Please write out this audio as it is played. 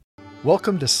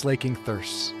Welcome to Slaking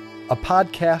Thirsts, a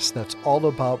podcast that's all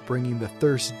about bringing the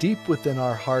thirst deep within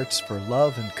our hearts for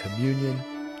love and communion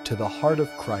to the heart of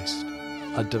Christ,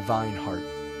 a divine heart,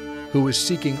 who is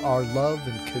seeking our love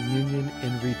and communion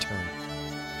in return.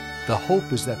 The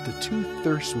hope is that the two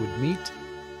thirsts would meet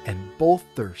and both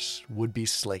thirsts would be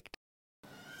slaked.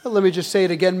 Let me just say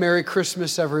it again. Merry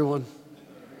Christmas, everyone.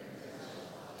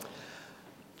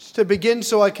 Just to begin,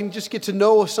 so I can just get to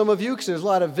know some of you, because there's a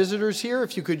lot of visitors here,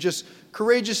 if you could just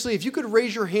courageously, if you could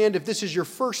raise your hand if this is your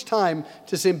first time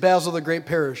to St. Basil the Great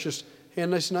Parish. Just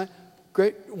hand nice and high.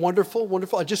 Great, wonderful,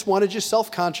 wonderful. I just wanted you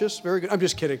self-conscious. Very good. I'm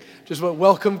just kidding. Just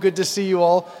welcome. Good to see you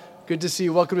all. Good to see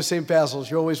you. Welcome to St. Basil's.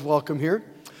 You're always welcome here.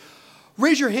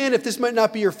 Raise your hand if this might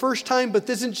not be your first time, but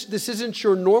this isn't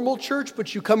your normal church,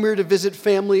 but you come here to visit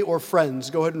family or friends.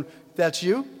 Go ahead and, that's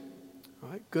you. All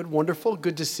right, good, wonderful.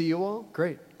 Good to see you all.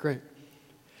 Great.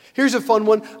 Here's a fun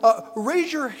one.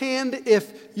 Raise your hand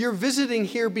if you're visiting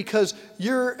here because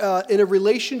you're in a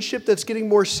relationship that's getting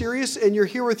more serious and you're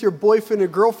here with your boyfriend or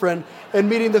girlfriend and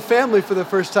meeting the family for the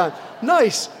first time.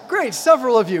 Nice. Great.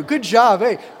 Several of you. Good job.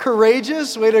 Hey,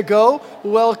 courageous. Way to go.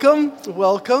 Welcome.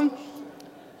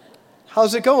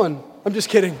 How's it going? I'm just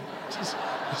kidding.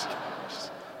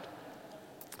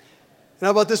 And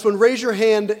how about this one? Raise your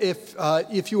hand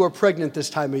if you are pregnant this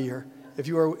time of year. If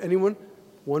you are, anyone?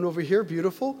 One over here,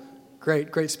 beautiful.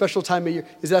 Great. Special time of year.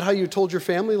 Is that how you told your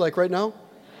family, like right now?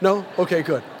 No? Okay,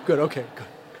 good.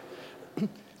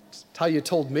 It's how you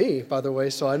told me, by the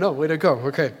way, so I know. Way to go.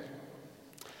 Okay.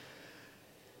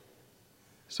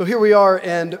 So here we are,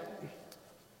 and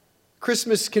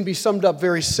Christmas can be summed up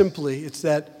very simply. It's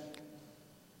that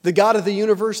the God of the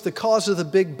universe, the cause of the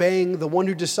Big Bang, the one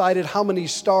who decided how many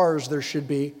stars there should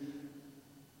be,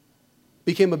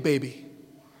 became a baby.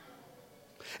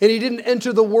 And he didn't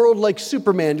enter the world like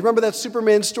Superman. Do you remember that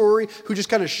Superman story who just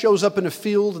kind of shows up in a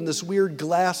field in this weird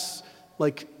glass,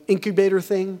 like incubator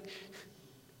thing?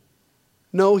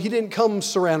 No, he didn't come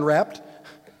saran wrapped.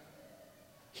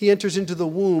 He enters into the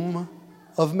womb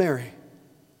of Mary.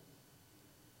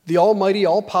 The almighty,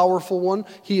 all-powerful one.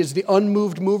 He is the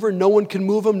unmoved mover. No one can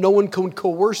move him. No one can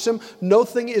coerce him.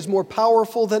 Nothing is more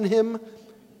powerful than him.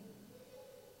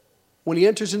 When he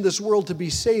enters in this world to be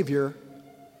Savior,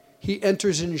 he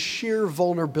enters in sheer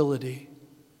vulnerability,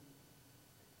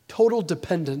 total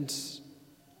dependence,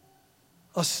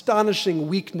 astonishing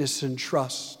weakness and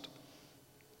trust.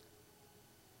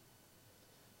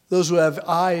 Those who have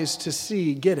eyes to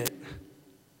see get it.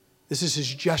 This is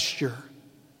his gesture.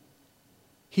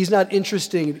 He's not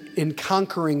interested in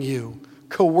conquering you,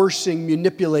 coercing,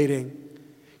 manipulating.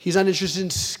 He's not interested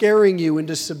in scaring you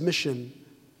into submission.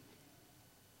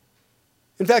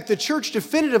 In fact, the church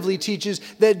definitively teaches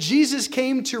that Jesus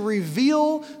came to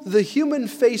reveal the human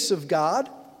face of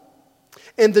God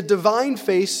and the divine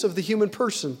face of the human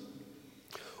person.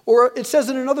 Or it says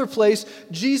in another place,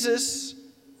 Jesus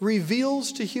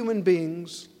reveals to human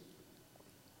beings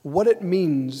what it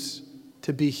means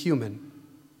to be human.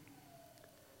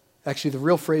 Actually, the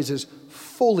real phrase is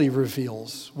fully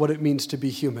reveals what it means to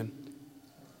be human.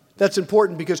 That's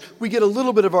important because we get a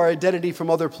little bit of our identity from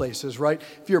other places, right?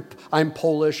 I'm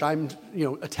Polish, I'm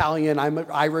Italian, I'm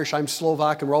Irish, I'm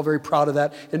Slovak, and we're all very proud of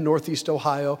that in Northeast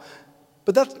Ohio.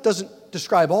 But that doesn't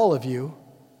describe all of you,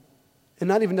 and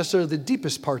not even necessarily the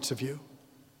deepest parts of you.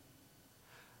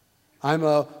 I'm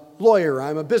a lawyer,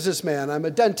 I'm a businessman, I'm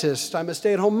a dentist, I'm a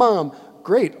stay-at-home mom.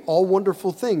 Great, all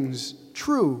wonderful things,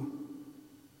 true.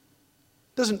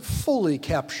 Doesn't fully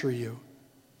capture you.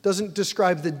 Doesn't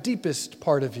describe the deepest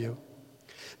part of you.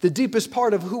 The deepest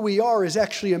part of who we are is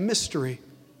actually a mystery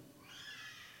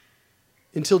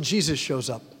until Jesus shows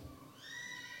up.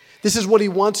 This is what he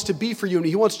wants to be for you, and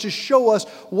he wants to show us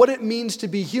what it means to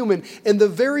be human. And the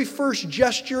very first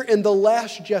gesture and the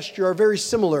last gesture are very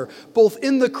similar. Both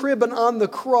in the crib and on the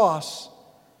cross,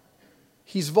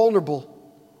 he's vulnerable,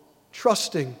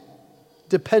 trusting,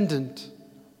 dependent,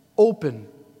 open,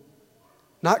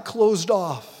 not closed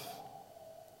off.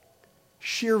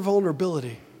 Sheer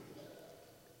vulnerability.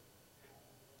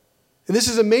 And this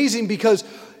is amazing because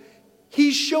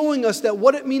he's showing us that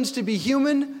what it means to be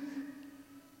human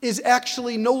is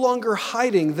actually no longer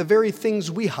hiding the very things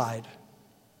we hide.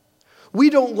 We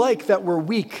don't like that we're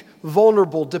weak,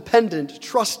 vulnerable, dependent,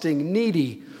 trusting,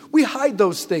 needy. We hide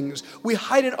those things. We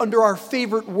hide it under our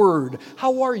favorite word.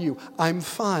 How are you? I'm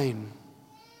fine.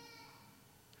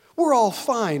 We're all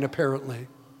fine, apparently.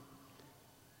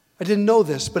 I didn't know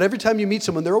this, but every time you meet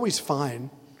someone, they're always fine.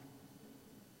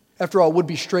 After all, it would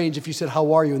be strange if you said,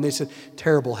 how are you? And they said,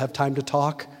 terrible, have time to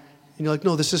talk? And you're like,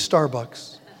 no, this is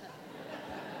Starbucks.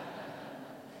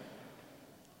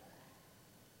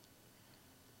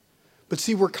 But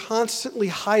see, we're constantly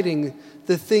hiding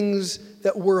the things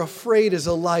that we're afraid is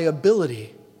a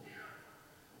liability.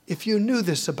 If you knew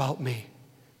this about me,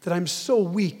 that I'm so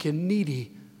weak and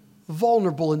needy,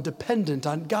 vulnerable and dependent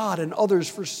on God and others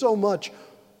for so much,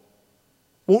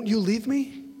 won't you leave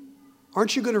me?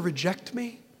 Aren't you going to reject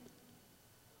me?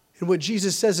 And what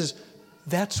Jesus says is,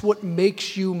 that's what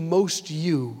makes you most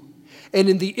you. And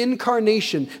in the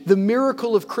incarnation, the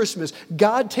miracle of Christmas,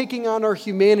 God taking on our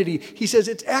humanity, he says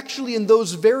it's actually in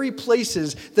those very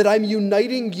places that I'm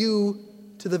uniting you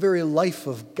to the very life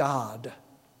of God.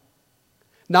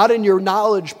 Not in your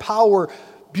knowledge, power,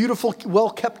 beautiful,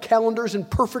 well-kept calendars and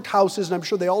perfect houses, and I'm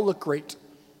sure they all look great.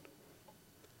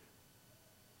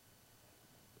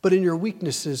 But in your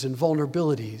weaknesses and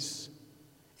vulnerabilities,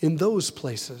 in those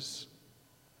places.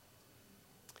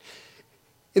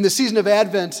 In the season of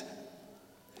Advent,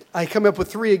 I come up with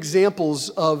 3 examples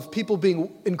of people being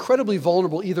incredibly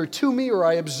vulnerable, either to me or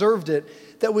I observed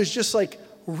it, that was just like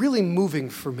really moving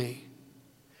for me.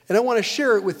 And I want to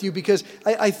share it with you because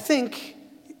I think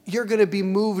you're going to be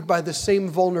moved by the same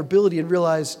vulnerability and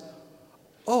realize,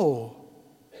 oh,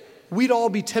 we'd all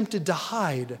be tempted to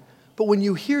hide. But when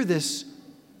you hear this,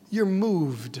 you're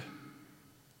moved.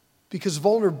 Because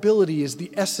vulnerability is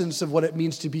the essence of what it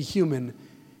means to be human.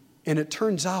 And it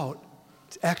turns out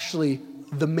it's actually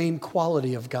the main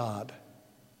quality of God.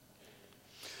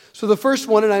 So the first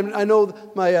one, and I know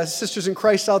my sisters in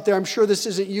Christ out there, I'm sure this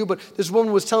isn't you, but this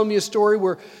woman was telling me a story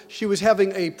where she was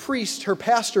having a priest, her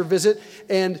pastor, visit,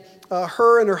 and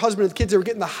her and her husband and the kids, they were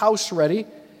getting the house ready.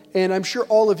 And I'm sure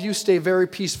all of you stay very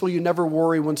peaceful. You never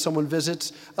worry when someone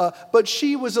visits. But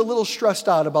she was a little stressed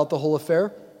out about the whole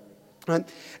affair. Right?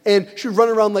 And she would run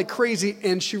around like crazy,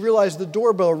 and she realized the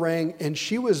doorbell rang, and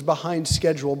she was behind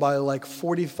schedule by like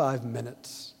 45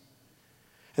 minutes.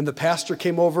 And the pastor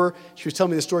came over. She was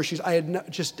telling me the story.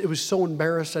 It was so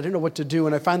embarrassed. I didn't know what to do.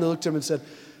 And I finally looked at him and said,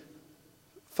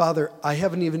 Father, I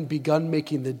haven't even begun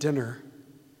making the dinner.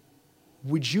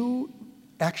 Would you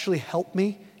actually help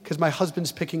me? Because my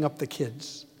husband's picking up the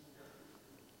kids.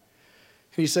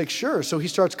 And he's like, sure. So he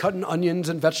starts cutting onions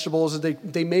and vegetables, and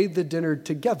they made the dinner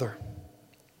together.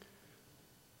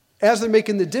 As they're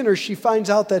making the dinner, she finds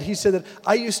out that he said that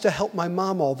I used to help my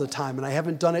mom all the time, and I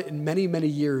haven't done it in many, many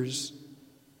years.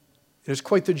 It was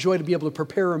quite the joy to be able to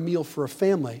prepare a meal for a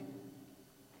family.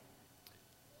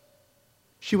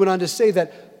 She went on to say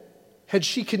that had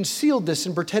she concealed this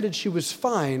and pretended she was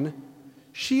fine,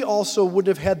 she also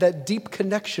wouldn't have had that deep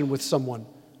connection with someone.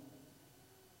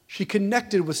 She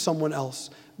connected with someone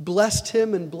else, blessed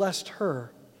him and blessed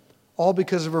her, all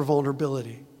because of her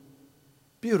vulnerability.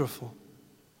 Beautiful.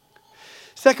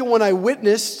 Second one I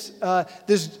witnessed,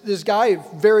 this guy,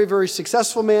 very, very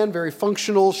successful man, very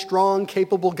functional, strong,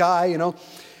 capable guy,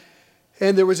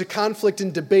 And there was a conflict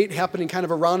and debate happening kind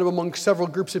of around him among several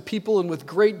groups of people, and with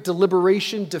great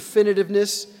deliberation,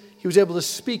 definitiveness, he was able to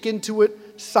speak into it,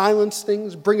 silence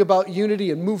things, bring about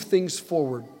unity, and move things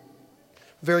forward.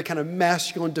 Very kind of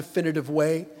masculine, definitive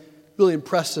way. Really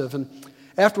impressive. And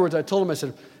afterwards I told him, I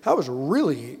said, that was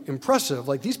really impressive.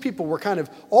 Like these people were kind of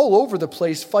all over the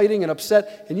place fighting and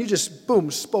upset, and you just, boom,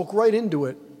 spoke right into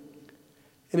it.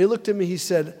 And he looked at me, he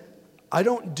said, I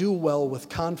don't do well with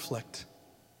conflict.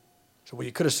 I said, well,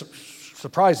 you could have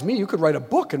surprised me. You could write a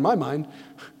book in my mind.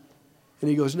 And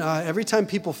he goes, nah, every time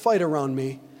people fight around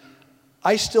me,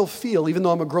 I still feel, even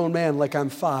though I'm a grown man, like I'm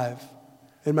 5,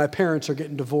 and my parents are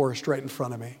getting divorced right in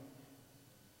front of me.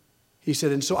 He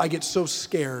said, and so I get so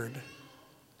scared.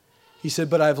 He said,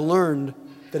 but I've learned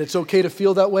that it's okay to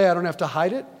feel that way. I don't have to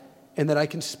hide it, and that I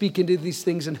can speak into these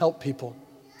things and help people.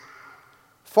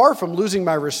 Far from losing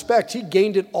my respect, he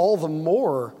gained it all the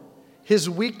more. His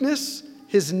weakness,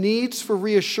 his needs for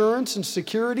reassurance and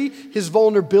security, his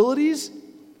vulnerabilities,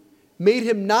 made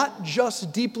him not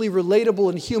just deeply relatable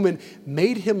and human,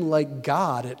 made him like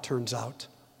God, it turns out.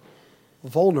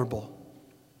 Vulnerable.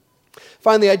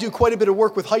 Finally, I do quite a bit of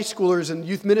work with high schoolers and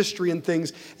youth ministry and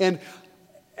things, and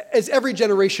as every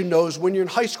generation knows, when you're in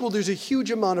high school, there's a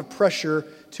huge amount of pressure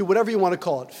to whatever you want to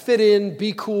call it. Fit in,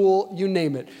 be cool, you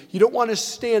name it. You don't want to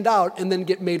stand out and then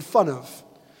get made fun of.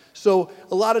 So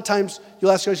a lot of times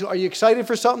you'll ask guys, are you excited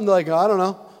for something? They're like, oh, I don't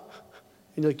know.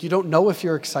 And you're like, you don't know if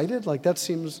you're excited? Like that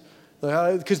seems,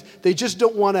 because they just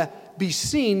don't want to be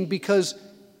seen, because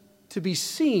to be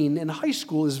seen in high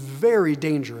school is very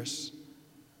dangerous.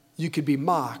 You could be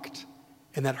mocked,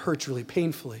 and that hurts really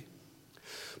painfully.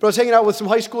 But I was hanging out with some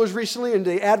high schoolers recently in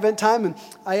the Advent time, and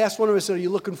I asked one of them, I said, are you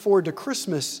looking forward to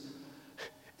Christmas?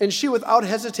 And she, without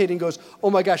hesitating, goes, oh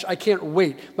my gosh, I can't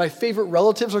wait. My favorite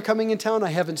relatives are coming in town. I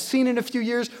haven't seen in a few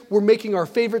years. We're making our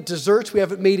favorite desserts we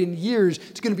haven't made in years.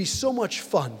 It's going to be so much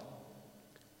fun.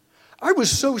 I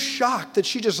was so shocked that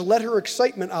she just let her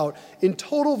excitement out in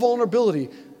total vulnerability.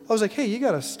 I was like, hey, you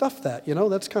got to stuff that,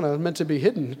 that's kind of meant to be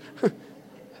hidden.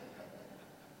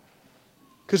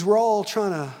 Because we're all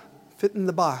trying to fit in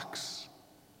the box.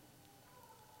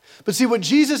 But see, what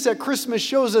Jesus at Christmas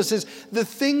shows us is the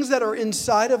things that are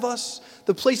inside of us,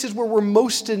 the places where we're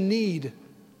most in need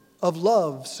of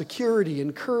love, security,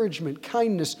 encouragement,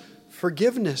 kindness,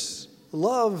 forgiveness,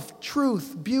 love,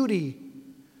 truth, beauty.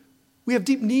 We have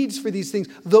deep needs for these things.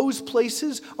 Those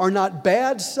places are not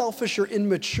bad, selfish, or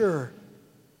immature.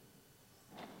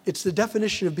 It's the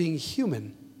definition of being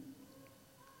human.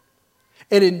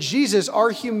 And in Jesus, our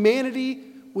humanity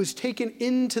was taken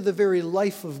into the very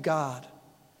life of God.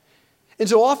 And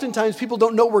so oftentimes people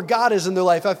don't know where God is in their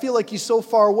life. I feel like he's so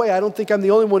far away. I don't think I'm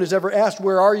the only one who's ever asked,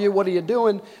 where are you? What are you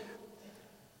doing?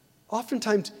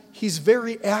 Oftentimes he's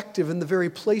very active in the very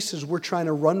places we're trying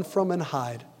to run from and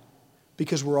hide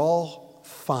because we're all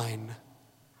fine.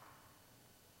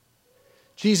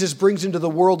 Jesus brings into the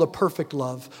world a perfect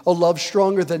love, a love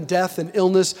stronger than death and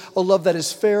illness, a love that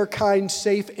is fair, kind,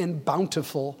 safe, and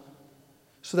bountiful,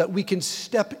 so that we can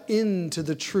step into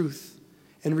the truth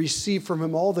and receive from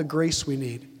him all the grace we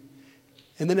need.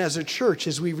 And then as a church,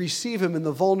 as we receive him in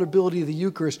the vulnerability of the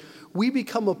Eucharist, we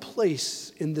become a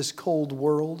place in this cold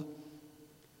world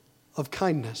of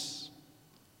kindness,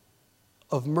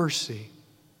 of mercy,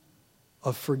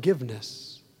 of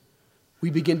forgiveness.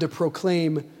 We begin to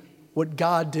proclaim what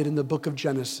God did in the book of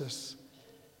Genesis.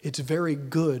 It's very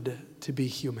good to be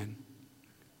human.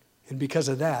 And because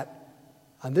of that,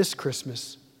 on this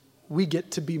Christmas, we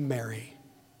get to be merry.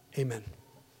 Amen.